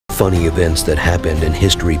Funny Events That Happened in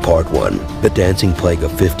History Part 1. The Dancing Plague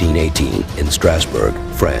of 1518 in Strasbourg,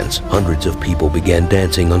 France. Hundreds of people began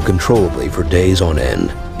dancing uncontrollably for days on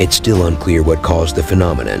end. It's still unclear what caused the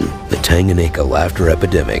phenomenon. The Tanganyika laughter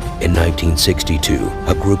epidemic. In 1962,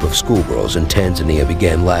 a group of schoolgirls in Tanzania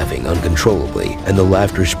began laughing uncontrollably, and the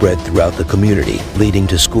laughter spread throughout the community, leading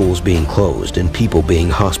to schools being closed and people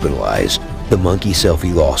being hospitalized. The monkey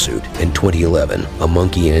selfie lawsuit. In 2011, a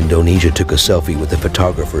monkey in Indonesia took a selfie with a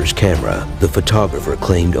photographer's camera. The photographer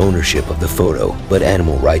claimed ownership of the photo, but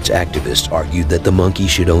animal rights activists argued that the monkey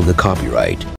should own the copyright.